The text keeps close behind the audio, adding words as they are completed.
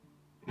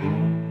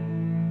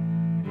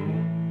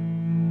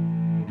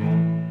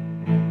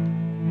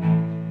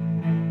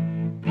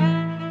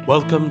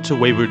Welcome to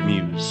Wayward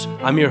Muse.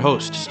 I'm your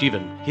host,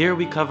 Steven. Here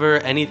we cover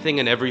anything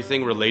and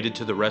everything related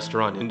to the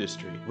restaurant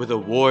industry with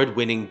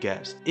award-winning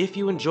guests. If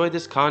you enjoy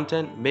this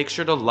content, make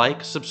sure to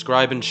like,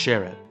 subscribe, and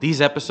share it.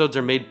 These episodes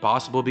are made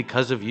possible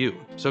because of you,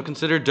 so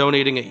consider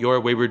donating at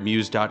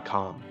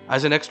yourwaywardmuse.com.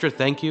 As an extra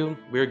thank you,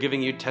 we are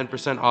giving you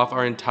 10% off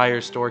our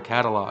entire store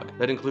catalog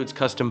that includes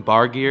custom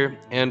bar gear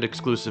and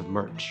exclusive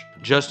merch.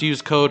 Just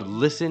use code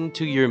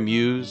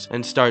LISTENTOYOURMUSE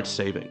and start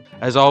saving.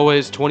 As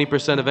always,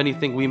 20% of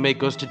anything we make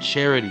goes to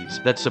charities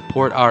that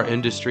support our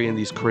industry in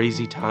these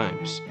crazy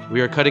times.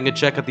 We are cutting a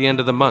check at the end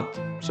of the month,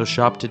 so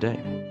shop today.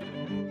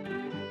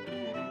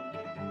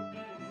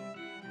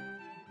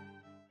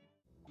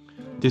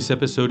 This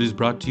episode is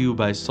brought to you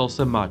by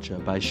Salsa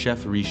Matcha by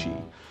Chef Rishi.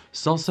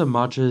 Salsa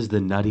Matcha is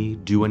the nutty,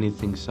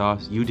 do-anything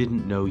sauce you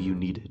didn't know you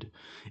needed.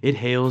 It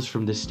hails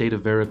from the state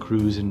of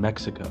Veracruz in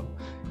Mexico.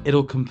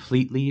 It'll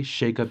completely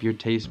shake up your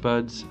taste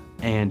buds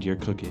and your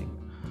cooking.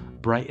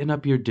 Brighten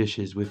up your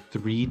dishes with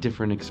 3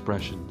 different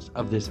expressions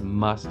of this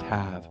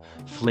must-have,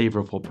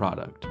 flavorful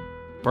product.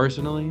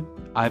 Personally,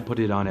 I put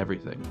it on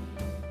everything.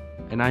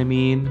 And I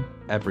mean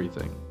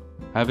everything.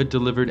 Have it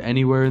delivered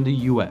anywhere in the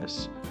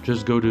US.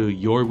 Just go to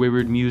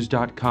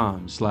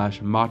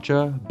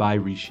yourwaywardmuse.com/matcha by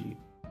Rishi.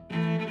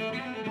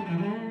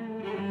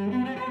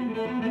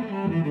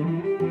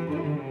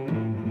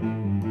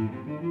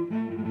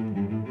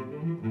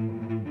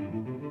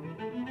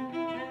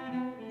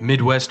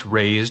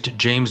 Midwest-raised,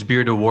 James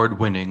Beard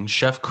Award-winning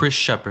Chef Chris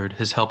Shepherd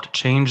has helped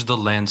change the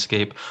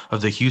landscape of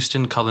the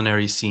Houston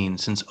culinary scene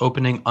since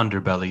opening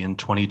Underbelly in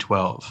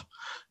 2012.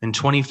 In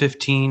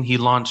 2015, he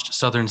launched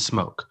Southern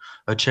Smoke,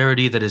 a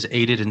charity that has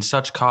aided in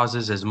such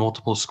causes as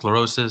multiple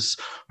sclerosis,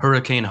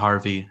 Hurricane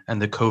Harvey,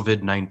 and the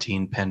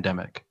COVID-19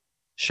 pandemic.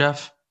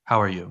 Chef,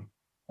 how are you?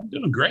 I'm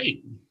doing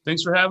great.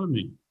 Thanks for having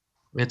me.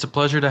 It's a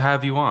pleasure to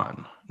have you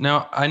on.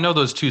 Now, I know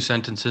those 2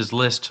 sentences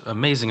list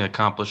amazing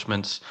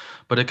accomplishments,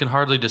 but it can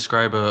hardly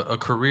describe a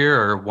career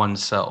or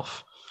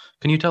oneself.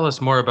 Can you tell us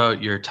more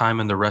about your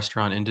time in the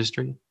restaurant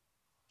industry?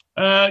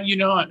 I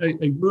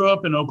grew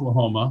up in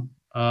Oklahoma,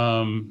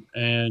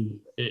 and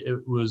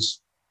it was,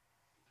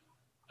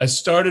 I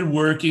started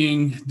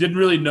working, didn't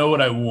really know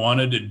what I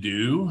wanted to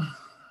do,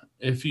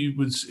 if you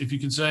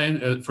could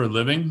say, for a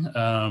living.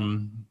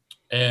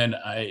 And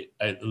I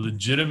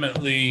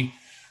legitimately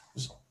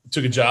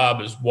took a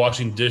job as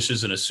washing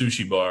dishes in a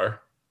sushi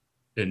bar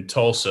in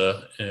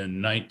Tulsa in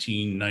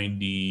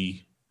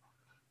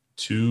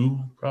 1992,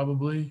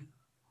 probably,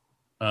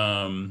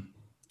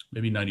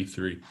 maybe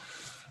 93.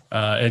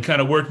 And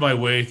kind of worked my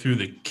way through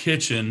the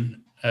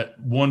kitchen at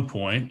one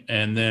point,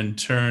 and then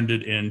turned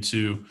it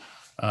into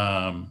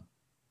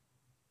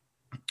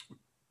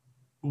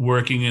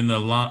working on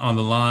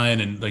the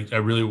line, and like I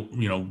really,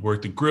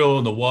 worked the grill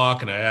and the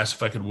wok. And I asked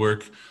if I could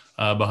work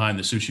behind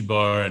the sushi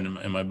bar,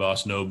 and my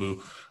boss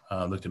Nobu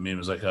looked at me and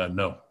was like,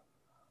 "No,"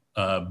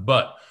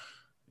 but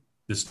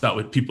it's not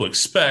what people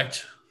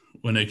expect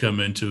when they come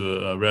into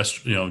a a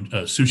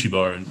sushi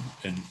bar in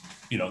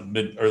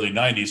early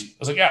 90s. I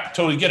was like, "Yeah,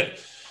 totally get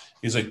it."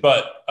 He's like,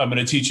 "But I'm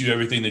going to teach you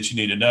everything that you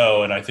need to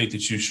know, and I think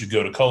that you should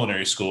go to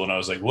culinary school." And I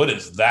was like, "What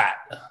is that?"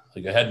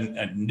 Like I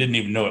didn't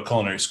even know what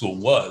culinary school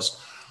was.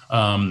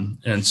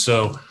 And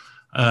so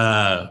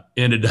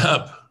ended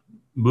up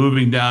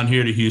moving down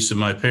here to Houston.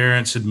 My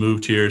parents had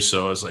moved here,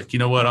 so I was like, you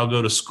know what? I'll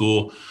go to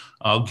school.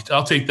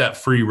 I'll take that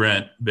free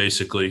rent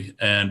basically,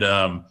 and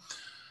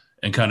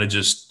kind of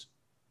just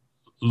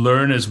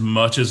learn as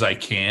much as I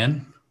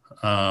can,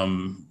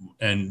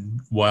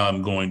 and while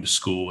I'm going to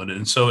school.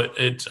 And so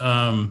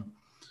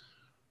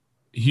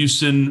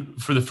Houston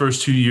for the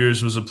first 2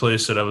 years was a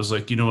place that I was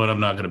like, you know what? I'm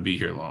not going to be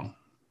here long.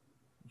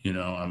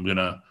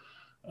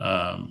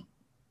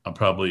 I'll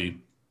probably,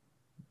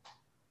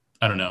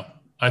 I don't know.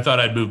 I thought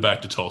I'd move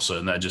back to Tulsa,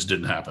 and that just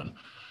didn't happen.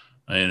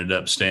 I ended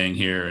up staying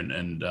here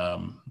and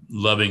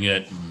loving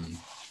it, and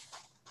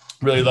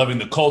really loving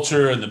the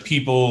culture and the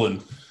people,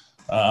 and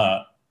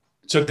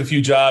took a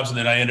few jobs, and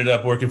then I ended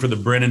up working for the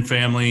Brennan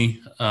family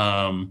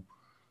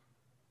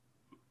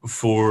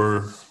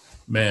for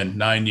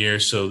 9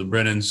 years. So the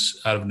Brennans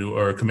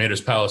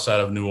Commander's Palace out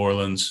of New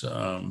Orleans.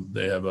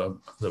 They have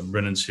the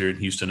Brennans here in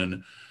Houston,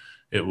 and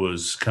it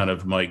was kind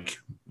of like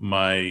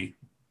my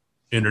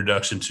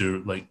introduction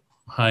to like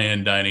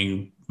high-end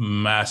dining,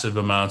 massive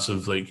amounts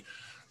of like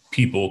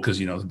people, because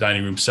the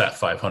dining room sat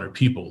 500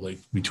 people, like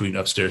between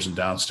upstairs and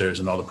downstairs,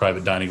 and all the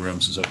private dining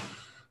rooms, is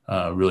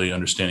really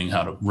understanding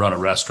how to run a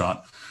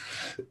restaurant.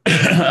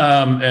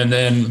 And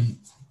then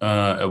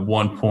at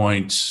one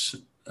point,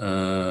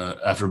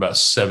 after about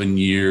 7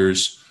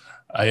 years,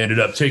 I ended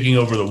up taking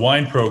over the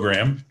wine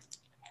program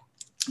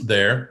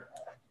there,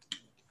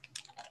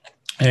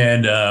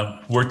 and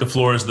worked the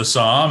floor as the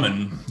som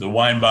and the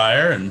wine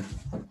buyer. And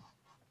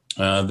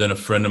then a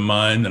friend of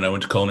mine that I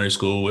went to culinary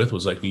school with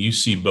was like, you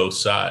see both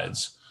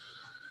sides.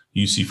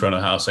 You see front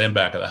of the house and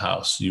back of the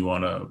house. We're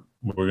going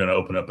to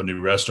open up a new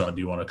restaurant.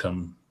 Do you want to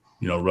come,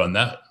 run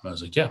that? And I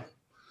was like, yeah.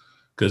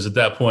 Because at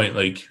that point,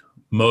 like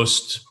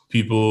most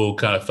people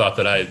kind of thought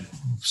that I had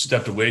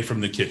stepped away from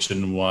the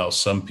kitchen, while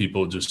some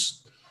people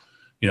just,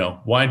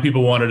 wine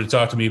people wanted to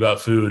talk to me about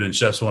food and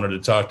chefs wanted to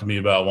talk to me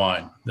about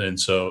wine. And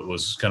so it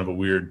was kind of a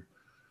weird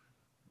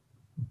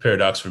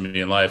paradox for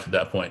me in life at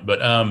that point.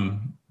 But,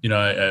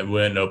 I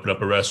went and opened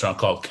up a restaurant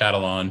called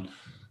Catalan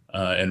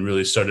and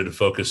really started to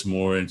focus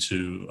more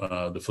into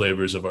the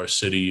flavors of our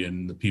city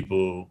and the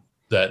people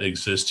that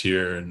exist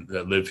here and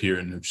that live here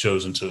and have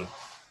chosen to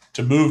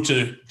move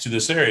to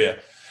this area.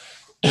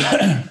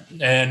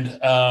 And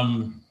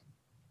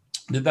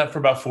did that for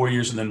about 4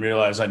 years and then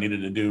realized I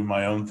needed to do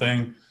my own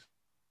thing.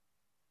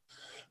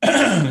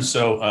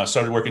 So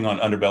started working on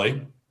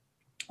Underbelly,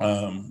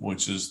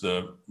 which is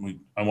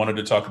I wanted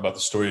to talk about the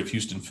story of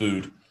Houston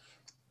food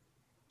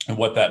and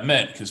what that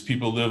meant, because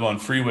people live on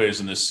freeways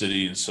in this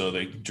city. And so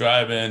they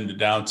drive into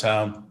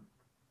downtown,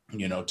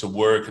 to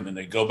work, and then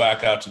they go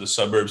back out to the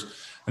suburbs.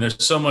 And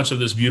there's so much of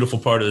this beautiful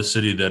part of the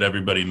city that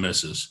everybody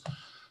misses.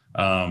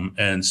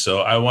 And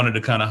so I wanted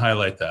to kind of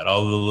highlight that,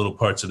 all the little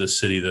parts of the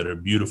city that are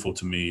beautiful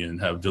to me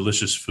and have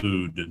delicious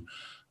food.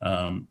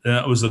 And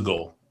that was the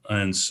goal.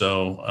 And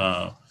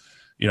so,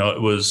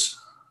 it was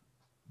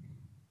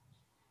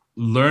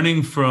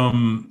learning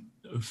from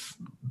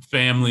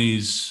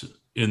families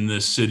in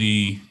this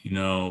city,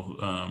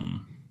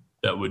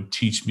 that would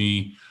teach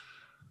me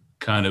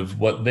kind of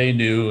what they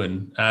knew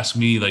and ask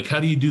me, like, how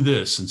do you do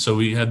this? And so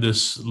we had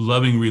this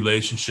loving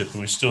relationship,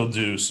 and we still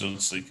do. So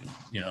it's like,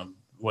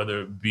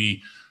 whether it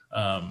be,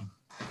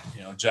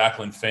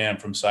 Jacqueline Pham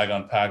from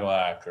Saigon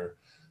Pagalak, or,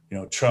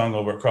 Trung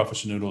over at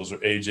Crawfish and Noodles, or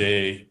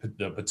AJ,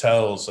 the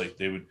Patels, like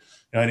they would,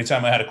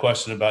 anytime I had a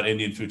question about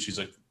Indian food, she's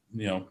like,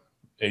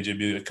 AJ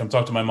be like, come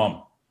talk to my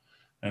mom.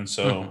 And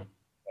so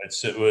I'd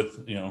sit with,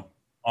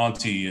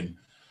 Auntie, and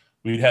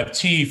we'd have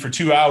tea for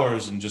 2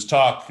 hours and just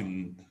talk.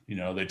 And,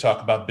 they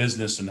talk about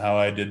business and how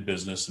I did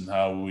business and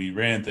how we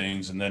ran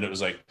things. And then it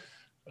was like,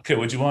 okay,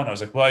 what'd you want? I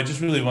was like, well, I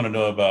just really want to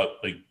know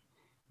about like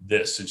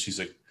this. And she's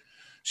like,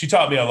 she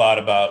taught me a lot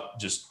about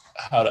just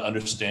how to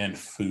understand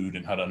food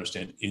and how to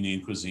understand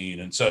Indian cuisine.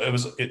 And so it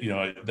was,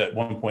 at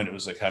one point it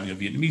was like having a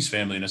Vietnamese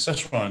family and a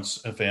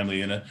Szechuan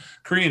family and a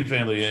Korean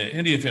family and an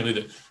Indian family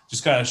that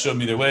just kind of showed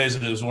me their ways.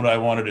 And it was what I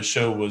wanted to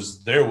show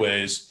was their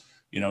ways,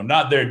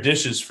 not their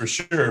dishes for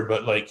sure,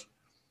 but like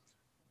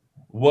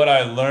what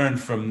I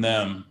learned from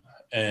them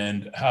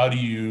and how do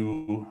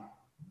you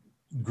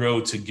grow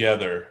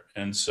together.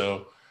 And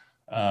so,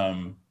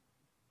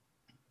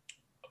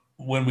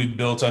 when we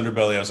built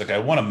Underbelly, I was like, I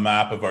want a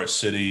map of our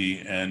city.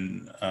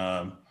 And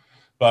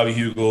Bobby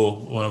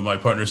Hugel, one of my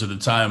partners at the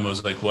time,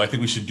 was like, well, I think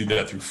we should do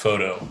that through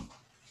photo.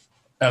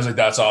 I was like,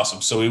 that's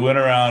awesome. So we went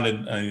around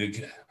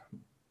and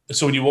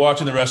so when you walked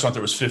in the restaurant,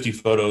 there was 50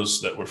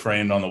 photos that were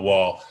framed on the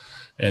wall,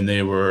 and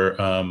they were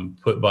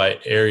put by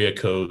area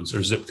codes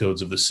or zip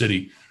codes of the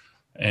city.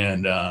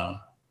 And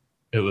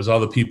it was all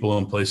the people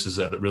and places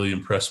that really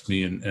impressed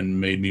me and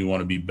made me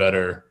want to be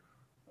better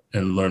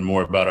and learn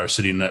more about our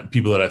city, and that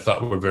people that I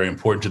thought were very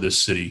important to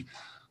this city.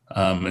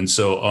 And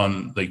so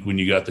on, like when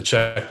you got the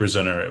check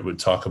presenter, it would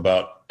talk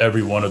about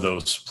every one of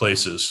those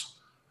places.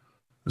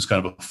 It was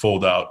kind of a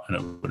fold out, and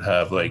it would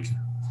have like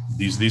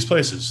these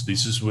places.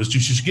 This is what you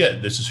should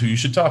get. This is who you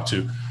should talk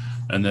to.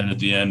 And then at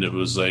the end, it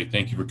was like,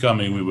 thank you for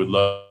coming. We would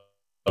love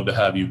to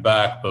have you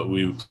back, but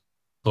we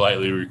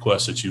politely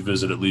request that you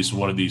visit at least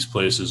one of these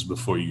places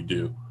before you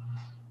do.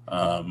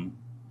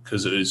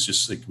 Because it is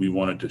just like we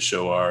wanted to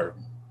show our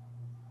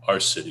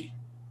city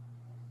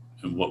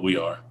and what we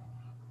are.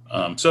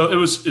 So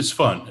it's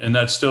fun. And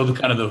that's still the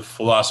kind of the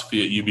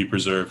philosophy at UB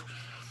Preserve.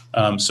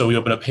 So we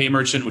opened up Hey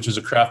Merchant, which is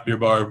a craft beer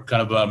bar,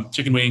 kind of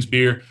chicken wings,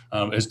 beer.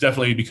 Has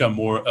definitely become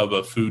more of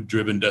a food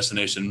driven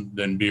destination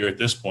than beer at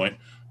this point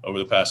over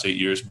the past 8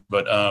 years.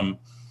 But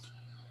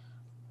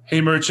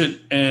Hey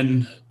Merchant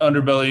and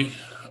Underbelly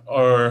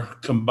are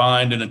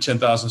combined in a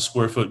 10,000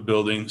 square foot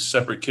building,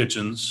 separate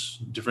kitchens,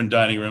 different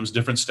dining rooms,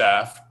 different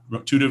staff,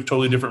 two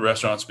totally different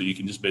restaurants, but you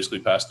can just basically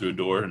pass through a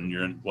door and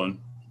you're in one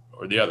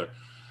or the other.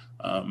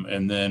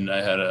 And then I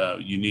had a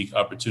unique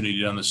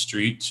opportunity down the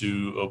street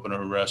to open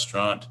a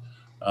restaurant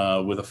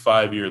with a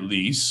 5-year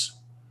lease,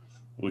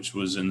 which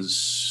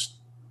was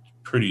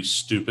pretty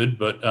stupid,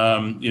 but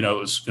it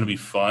was going to be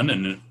fun,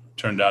 and it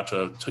turned out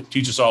to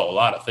teach us all a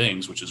lot of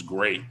things, which is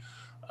great.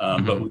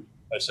 But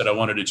I said I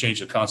wanted to change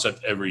the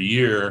concept every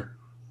year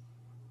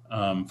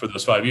for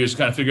those 5 years to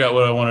kind of figure out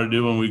what I wanted to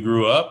do when we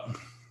grew up.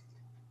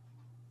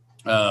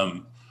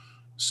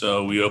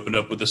 So we opened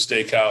up with a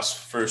steakhouse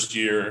first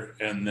year,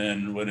 and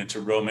then went into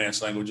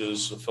Romance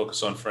languages, a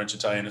focus on French,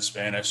 Italian, and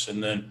Spanish,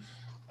 and then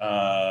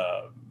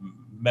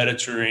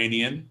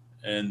Mediterranean,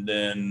 and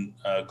then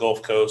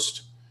Gulf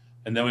Coast.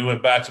 And then we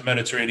went back to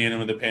Mediterranean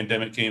when the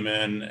pandemic came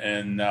in,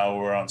 and now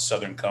we're on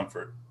Southern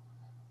Comfort.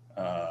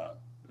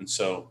 And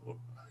so,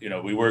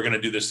 we were going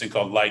to do this thing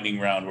called Lightning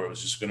Round, where it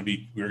was just going to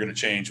be, we were going to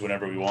change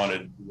whenever we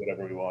wanted,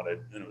 whatever we wanted.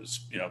 And it was,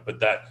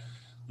 but that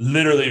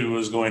literally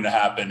was going to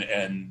happen.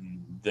 And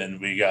then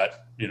we got,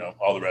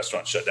 all the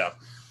restaurants shut down.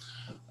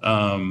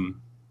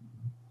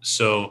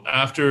 So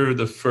after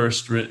the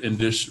first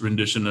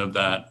rendition of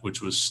that,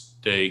 which was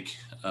steak,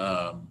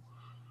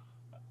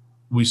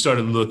 we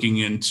started looking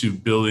into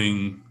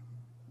building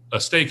a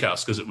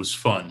steakhouse because it was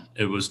fun.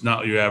 It was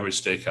not your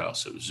average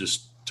steakhouse. It was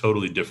just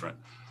totally different.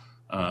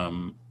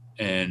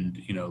 And,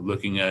 you know,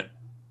 looking at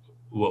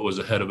what was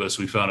ahead of us,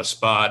 we found a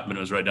spot, but it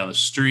was right down the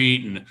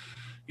street, and,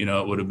 you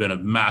know, it would have been a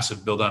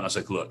massive build out. And I was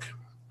like, look,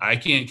 I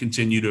can't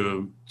continue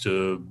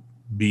to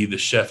be the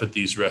chef at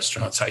these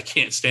restaurants. I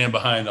can't stand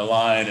behind the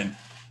line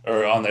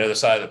or on the other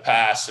side of the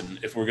pass. And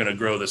if we're going to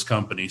grow this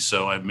company,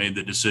 so I've made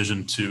the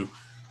decision to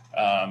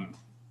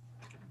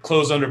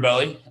close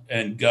Underbelly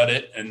and gut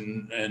it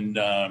and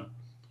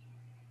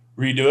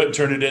redo it and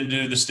turn it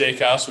into the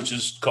steakhouse, which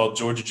is called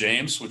Georgia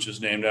James, which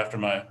is named after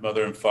my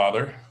mother and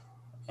father.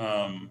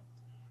 But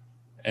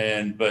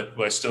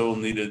I still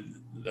needed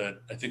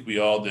that. I think we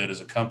all did as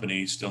a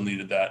company, still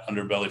needed that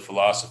Underbelly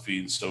philosophy.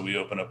 And so we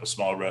opened up a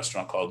small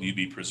restaurant called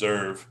UB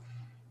Preserve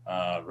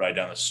right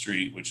down the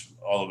street, which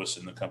all of us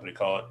in the company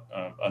call it.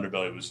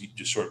 Underbelly was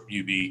just short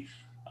UB.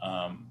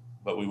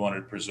 But we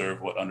wanted to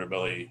preserve what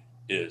Underbelly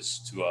is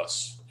to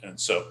us. And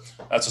so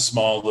that's a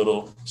small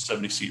little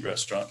 70-seat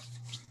restaurant.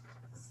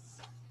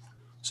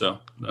 So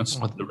that's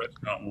the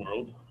restaurant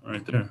world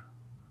right there.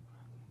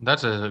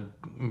 That's a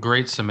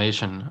great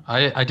summation.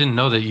 I didn't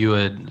know that you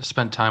had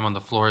spent time on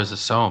the floor as a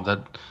SOM.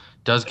 That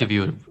does give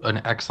you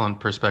an excellent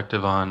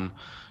perspective on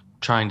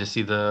trying to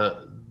see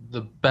the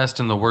best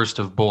and the worst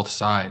of both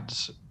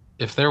sides.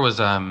 If there was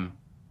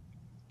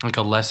like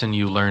a lesson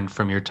you learned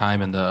from your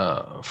time in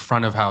the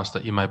front of house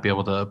that you might be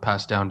able to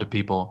pass down to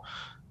people,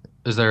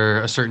 is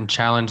there a certain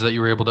challenge that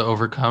you were able to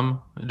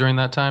overcome during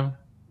that time?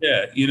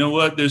 Yeah, you know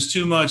what? There's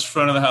too much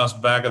front of the house,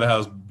 back of the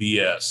house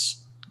BS.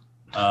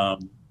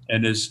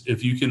 And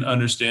if you can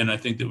understand, I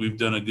think that we've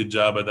done a good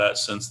job of that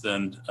since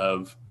then,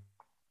 of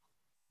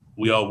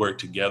we all work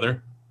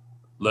together.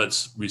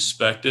 Let's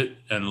respect it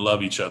and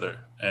love each other,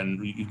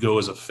 and you go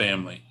as a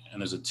family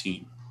and as a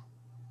team.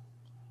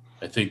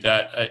 I think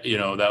that, you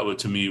know, that would,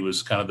 to me,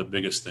 was kind of the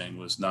biggest thing,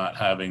 was not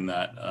having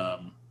that,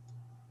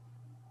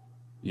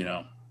 you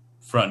know,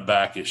 front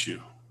back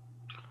issue.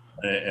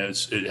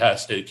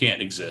 It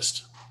can't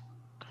exist.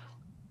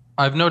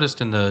 I've noticed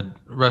in the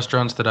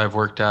restaurants that I've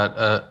worked at,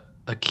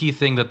 a key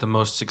thing that the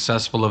most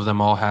successful of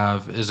them all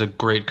have is a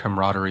great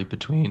camaraderie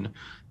between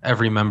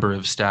every member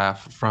of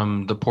staff.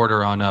 From the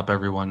porter on up,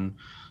 everyone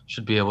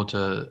should be able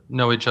to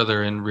know each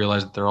other and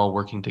realize that they're all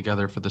working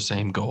together for the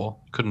same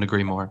goal. Couldn't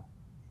agree more.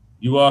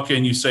 You walk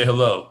in, you say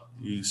hello,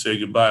 you say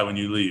goodbye when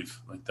you leave.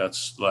 Like,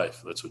 that's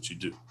life. That's what you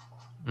do.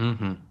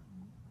 Mm-hmm.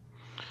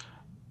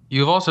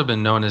 You've also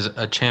been known as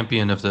a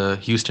champion of the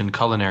Houston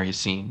culinary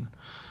scene.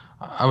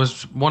 I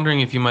was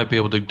wondering if you might be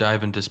able to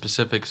dive into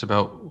specifics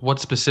about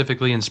what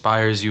specifically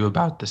inspires you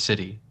about the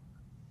city.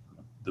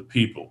 The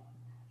people.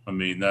 I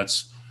mean,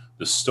 that's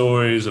the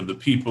stories of the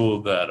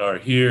people that are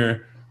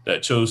here,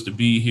 that chose to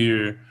be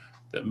here,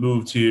 that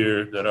moved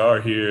here, that are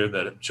here,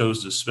 that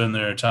chose to spend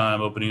their time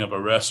opening up a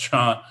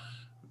restaurant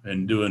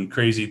and doing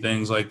crazy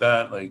things like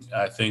that. Like,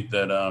 I think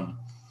that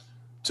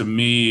to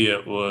me,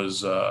 it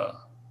was,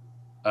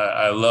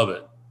 I love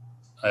it.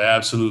 I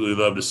absolutely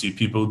love to see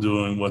people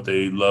doing what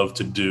they love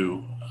to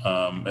do.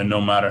 And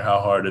no matter how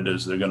hard it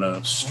is, they're going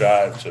to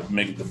strive to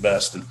make it the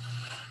best. And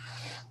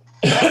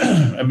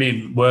I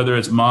mean, whether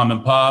it's mom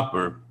and pop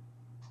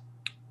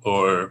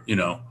or, you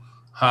know,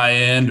 high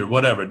end or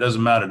whatever, it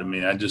doesn't matter to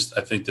me. I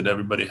think that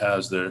everybody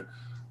has their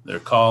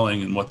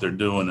calling and what they're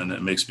doing, and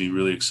it makes me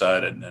really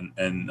excited.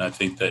 And I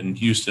think that in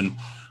Houston,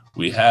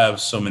 we have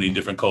so many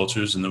different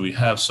cultures, and then we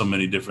have so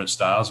many different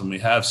styles, and we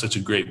have such a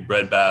great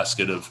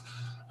breadbasket of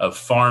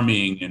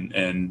farming,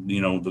 and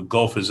you know, the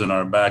Gulf is in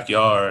our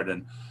backyard,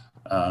 and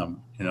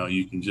you know,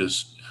 you can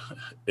just,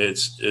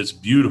 it's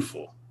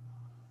beautiful.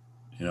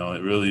 You know,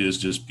 it really is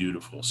just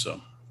beautiful.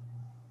 So,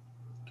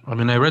 I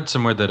mean, I read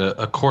somewhere that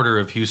a quarter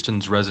of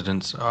Houston's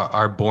residents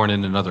are born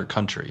in another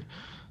country.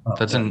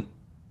 That's an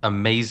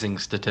amazing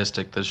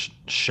statistic that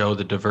show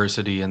the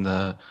diversity and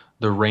the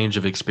range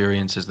of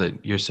experiences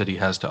that your city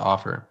has to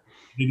offer.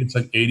 I think it's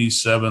like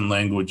 87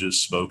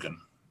 languages spoken.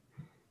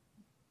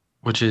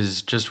 Which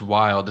is just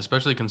wild,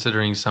 especially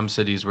considering some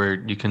cities where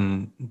you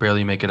can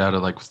barely make it out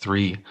of like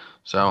 3.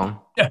 So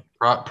yeah,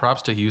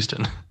 props to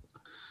Houston.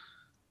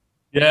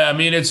 Yeah, I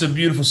mean, it's a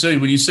beautiful city.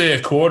 When you say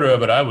a quarter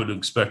of it, I would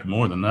expect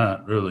more than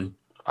that, really.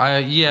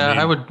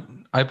 I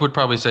would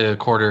probably say a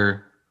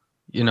quarter,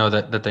 you know,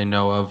 that they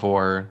know of,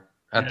 or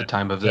at the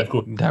time of that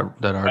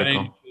article. I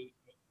think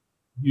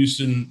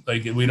Houston,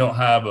 like, we don't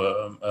have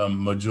a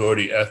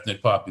majority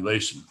ethnic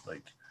population.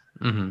 Like,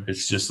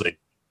 It's just like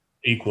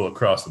equal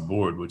across the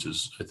board, which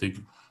is, I think,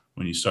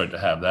 when you start to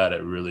have that,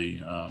 it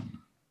really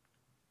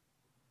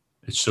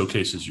it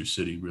showcases your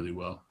city really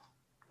well.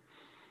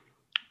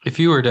 If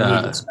you were to,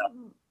 it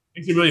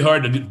makes it really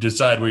hard to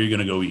decide where you're going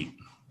to go eat.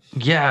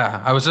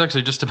 Yeah, I was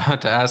actually just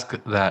about to ask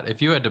that.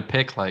 If you had to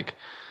pick, like,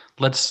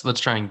 let's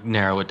try and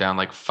narrow it down,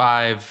 like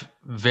 5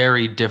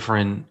 very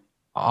different,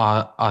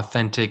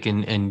 authentic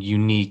and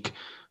unique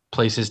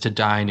places to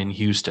dine in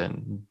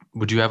Houston,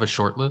 would you have a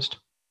short list?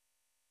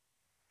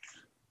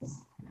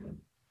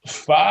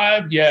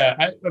 5, yeah.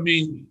 I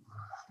mean,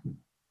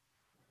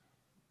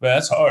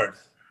 that's hard.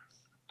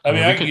 I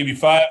mean, I can give you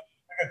 5.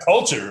 I a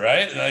culture,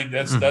 right? Like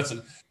I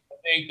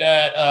think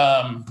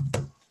that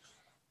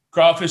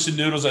crawfish and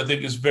noodles, I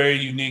think, is very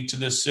unique to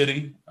this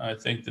city. I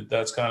think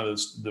that's kind of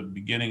the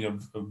beginning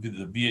of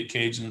the Viet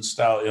Cajun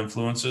style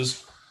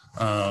influences.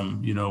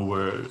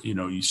 Where,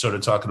 you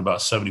started talking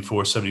about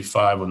 74,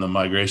 75 when the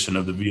migration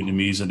of the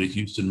Vietnamese into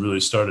Houston really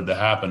started to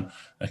happen,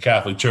 a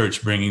Catholic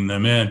Church bringing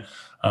them in.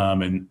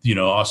 And,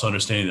 also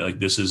understanding that like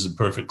this is the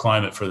perfect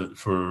climate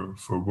for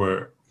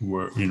where,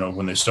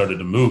 when they started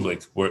to move,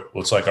 like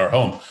it's like our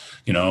home,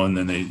 and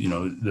then they,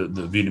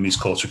 the Vietnamese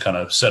culture kind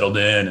of settled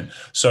in and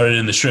started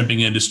in the shrimping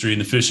industry and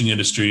the fishing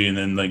industry. And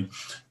then like,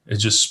 it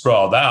just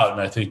sprawled out.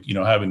 And I think,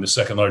 having the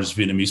second largest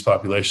Vietnamese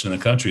population in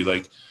the country,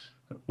 like,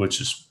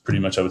 which is pretty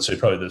much, I would say,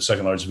 probably the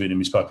second largest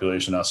Vietnamese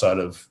population outside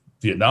of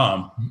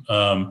Vietnam,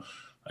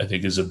 I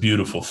think is a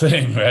beautiful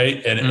thing,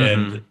 right?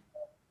 And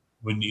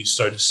when you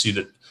start to see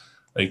that,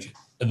 like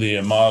the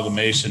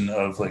amalgamation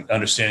of like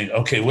understanding,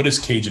 okay, what is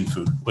Cajun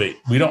food? Wait,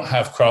 we don't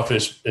have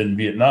crawfish in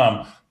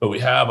Vietnam, but we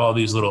have all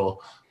these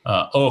little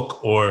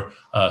oak or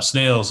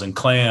snails and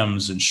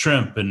clams and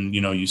shrimp, and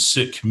you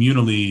sit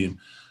communally and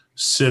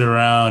sit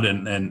around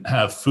and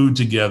have food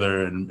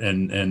together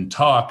and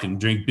talk and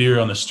drink beer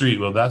on the street.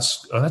 Well,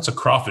 that's a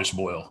crawfish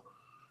boil.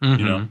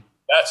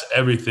 That's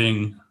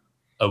everything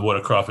of what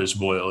a crawfish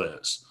boil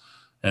is.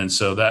 And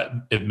so that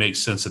it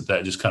makes sense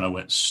that just kind of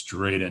went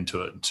straight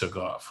into it and took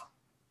off.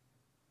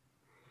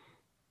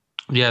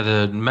 Yeah,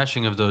 the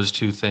meshing of those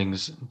two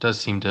things does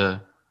seem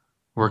to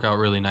work out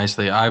really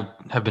nicely. I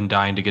have been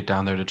dying to get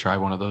down there to try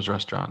one of those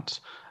restaurants.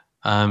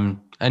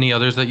 Any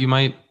others that you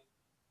might?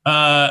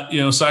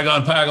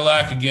 Saigon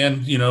Pagalac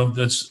again.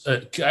 That's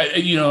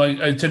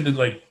I tend to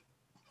like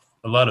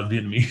a lot of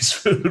Vietnamese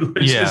food,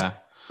 which is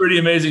pretty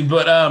amazing.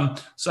 But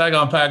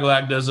Saigon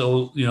Pagalac does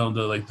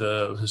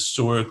the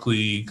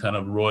historically kind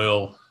of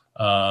royal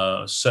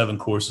 7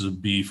 courses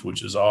of beef,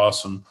 which is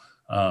awesome.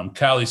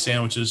 Cali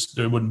sandwiches,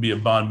 there wouldn't be a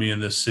banh mi in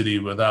this city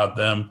without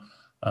them.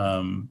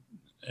 And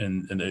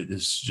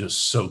it's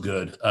just so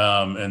good.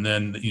 And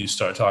then you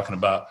start talking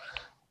about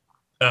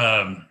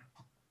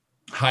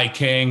Hai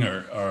Kang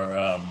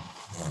or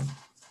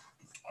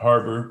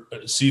harbor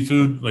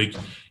seafood. Like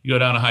you go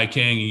down to Hai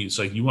Kang and it's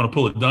like, you want to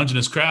pull a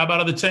Dungeness crab out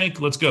of the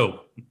tank? Let's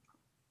go.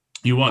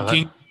 You want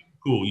king?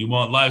 Cool. You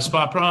want live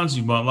spot prawns?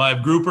 You want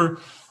live grouper?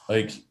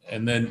 Like,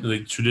 and then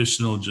like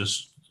traditional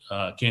just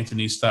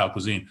Cantonese style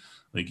cuisine.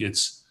 Like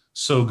it's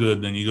so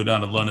good. Then you go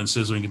down to London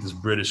Sizzler and get this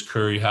British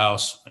curry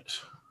house.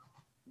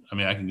 I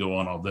mean, I can go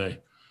on all day.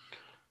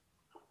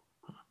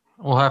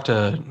 We'll have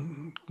to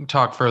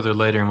talk further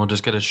later, and we'll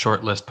just get a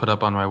short list put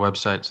up on my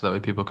website so that way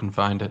people can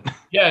find it.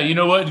 Yeah, you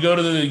know what? Go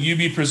to the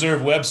UB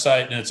Preserve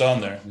website, and it's on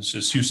there. It's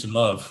just Houston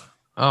Love.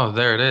 Oh,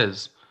 there it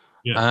is.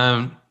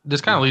 Yeah. This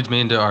kind of leads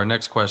me into our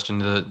next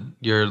question,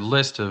 your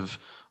list of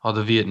all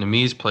the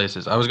Vietnamese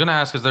places. I was going to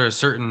ask, is there a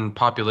certain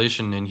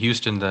population in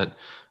Houston that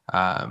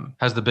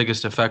has the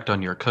biggest effect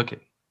on your cooking?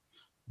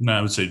 No,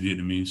 I would say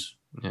Vietnamese.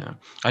 Yeah,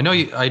 I know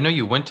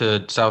you went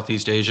to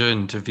Southeast Asia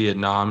and to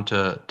Vietnam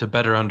to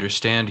better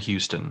understand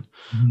Houston.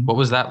 Mm-hmm. What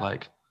was that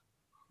like?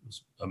 It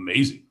was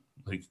amazing,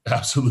 like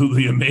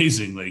absolutely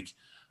amazing. Like,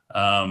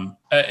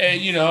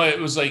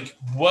 it was like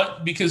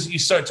because you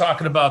start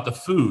talking about the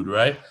food,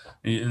 right?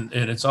 And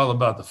it's all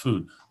about the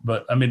food,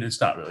 but I mean, it's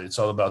not really. It's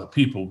all about the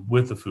people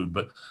with the food.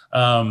 But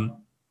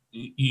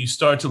you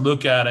start to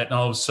look at it, and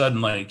all of a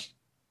sudden, like,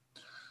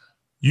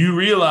 you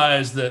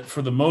realize that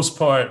for the most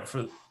part,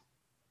 for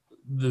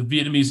the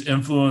Vietnamese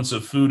influence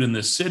of food in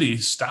this city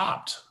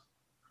stopped,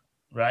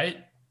 right?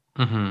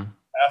 Mm-hmm.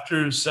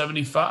 After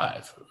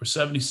 75 or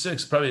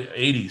 76, probably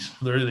 80s,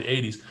 the early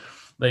 80s,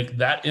 like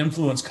that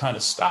influence kind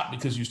of stopped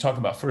because you was talking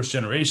about first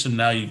generation.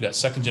 Now you've got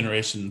second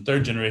generation,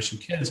 third generation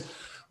kids.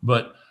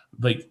 But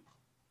like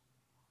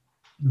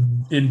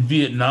in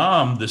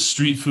Vietnam, the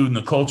street food and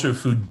the culture of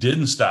food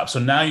didn't stop. So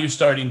now you're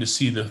starting to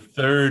see the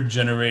third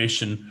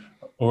generation,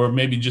 or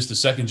maybe just the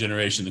second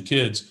generation, the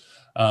kids,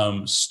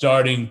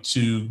 starting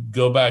to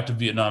go back to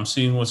Vietnam,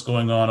 seeing what's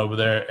going on over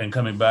there and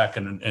coming back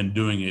and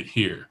doing it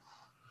here,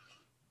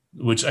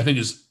 which I think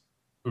is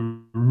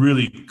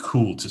really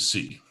cool to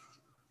see.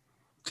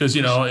 Because,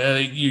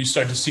 you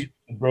start to see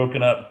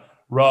broken up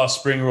raw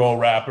spring roll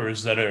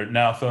wrappers that are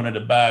now thrown into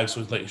bags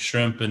with like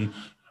shrimp and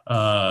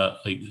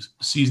like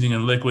seasoning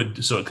and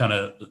liquid. So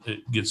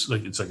it gets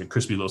like, it's like a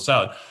crispy little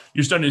salad.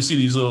 You're starting to see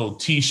these little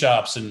tea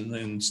shops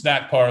and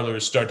snack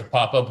parlors start to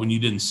pop up when you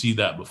didn't see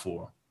that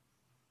before.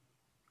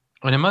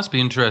 And it must be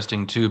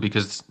interesting, too,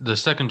 because the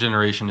second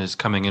generation is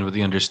coming in with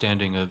the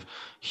understanding of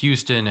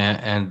Houston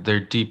and their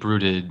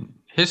deep-rooted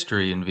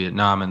history in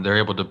Vietnam, and they're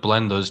able to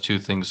blend those two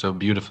things so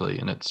beautifully.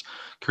 And it's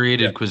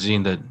created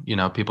cuisine that,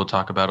 people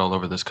talk about all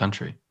over this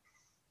country.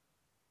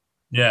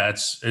 Yeah,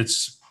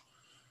 it's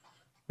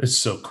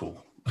so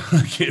cool.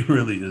 It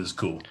really is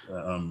cool.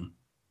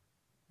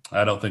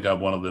 I don't think I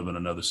want to live in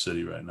another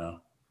city right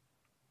now.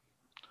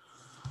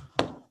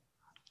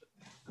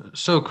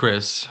 So,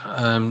 Chris,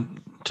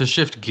 to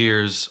shift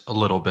gears a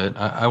little bit,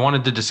 I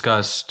wanted to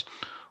discuss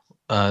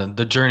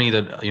the journey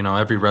that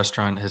every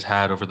restaurant has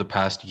had over the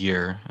past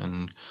year,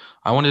 and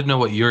I wanted to know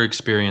what your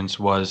experience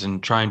was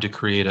in trying to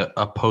create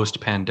a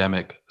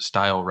post-pandemic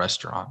style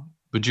restaurant.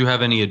 Would you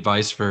have any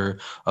advice for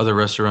other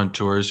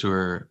restaurateurs who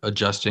are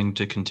adjusting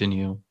to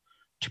continue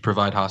to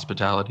provide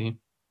hospitality?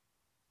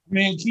 I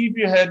mean, keep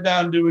your head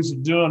down, do what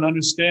you're doing.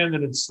 Understand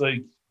that it's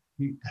like,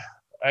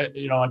 I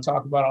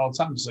talk about it all the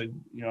time. It's like,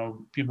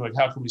 people are like,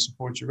 how can we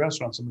support your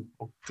restaurants? I'm like,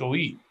 well, go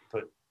eat,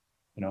 but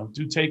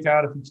do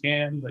takeout if you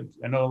can. Like,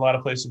 I know a lot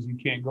of places you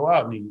can't go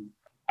out and eat.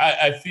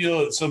 I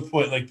feel at some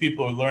point like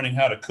people are learning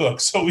how to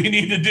cook, so we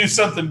need to do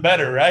something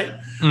better, right?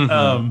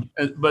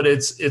 But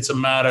it's a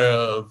matter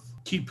of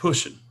keep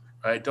pushing,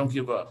 right? Don't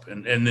give up,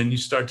 and then you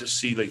start to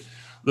see, like,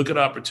 look at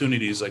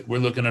opportunities. Like, we're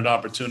looking at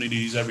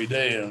opportunities every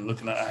day and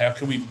looking at how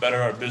can we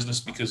better our business,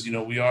 because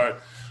we are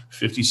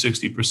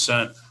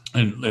 50-60%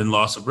 in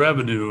loss of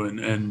revenue,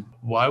 and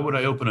why would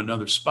I open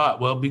another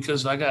spot? Well,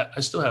 because I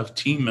still have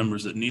team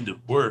members that need to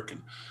work,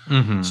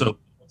 and so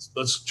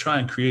let's try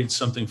and create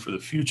something for the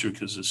future,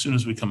 because as soon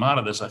as we come out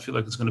of this, I feel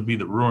like it's going to be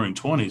the roaring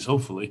 20s,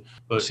 hopefully.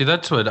 But see,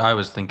 that's what I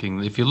was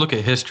thinking. If you look at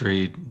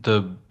history,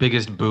 the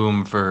biggest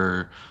boom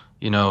for,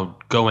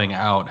 going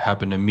out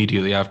happened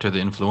immediately after the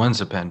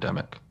influenza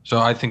pandemic. So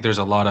I think there's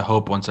a lot of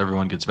hope once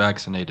everyone gets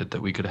vaccinated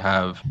that we could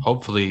have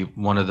hopefully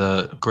one of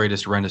the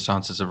greatest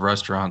renaissances of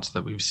restaurants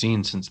that we've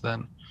seen since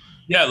then.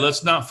 Yeah,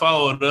 let's not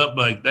follow it up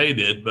like they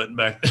did, but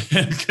back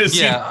then.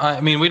 Yeah,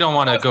 I mean, we don't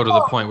want to go to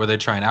the point where they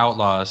try and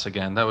outlaw us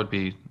again. That would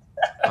be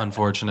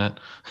unfortunate.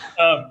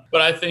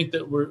 But I think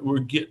that we're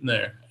getting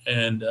there,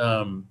 and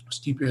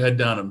just keep your head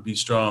down and be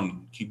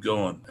strong, keep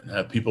going, and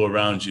have people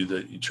around you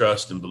that you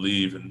trust and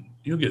believe, and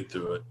you'll get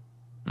through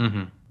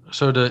it.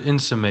 So in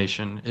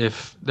summation,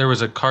 if there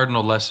was a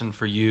cardinal lesson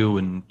for you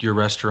and your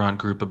restaurant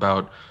group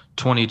about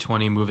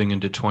 2020 moving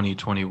into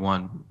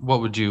 2021, what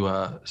would you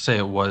say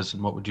it was,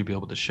 and what would you be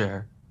able to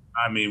share?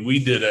 I mean, we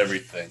did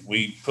everything.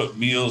 We put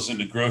meals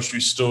into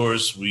grocery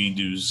stores. We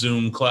do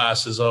Zoom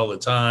classes all the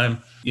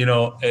time.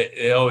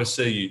 I always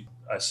say,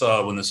 I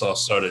saw when this all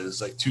started,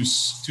 it's like too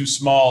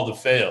small to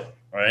fail,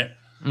 right?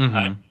 I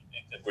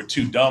think that we're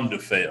too dumb to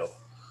fail.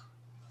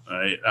 All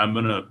right.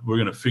 We're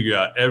gonna figure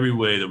out every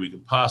way that we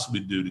can possibly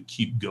do to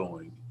keep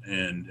going.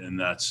 And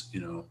that's,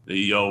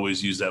 they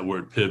always use that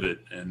word pivot.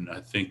 And I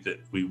think that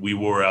we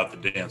wore out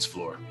the dance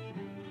floor.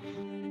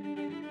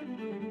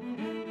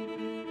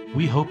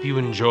 We hope you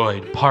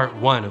enjoyed part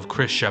 1 of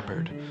Chris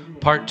Shepard.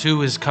 Part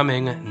 2 is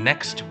coming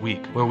next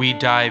week, where we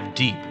dive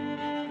deep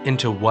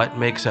into what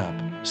makes up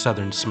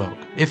Southern Smoke.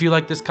 If you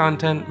like this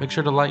content, make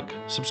sure to like,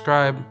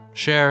 subscribe,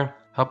 share,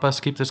 help us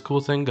keep this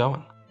cool thing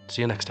going.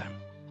 See you next time.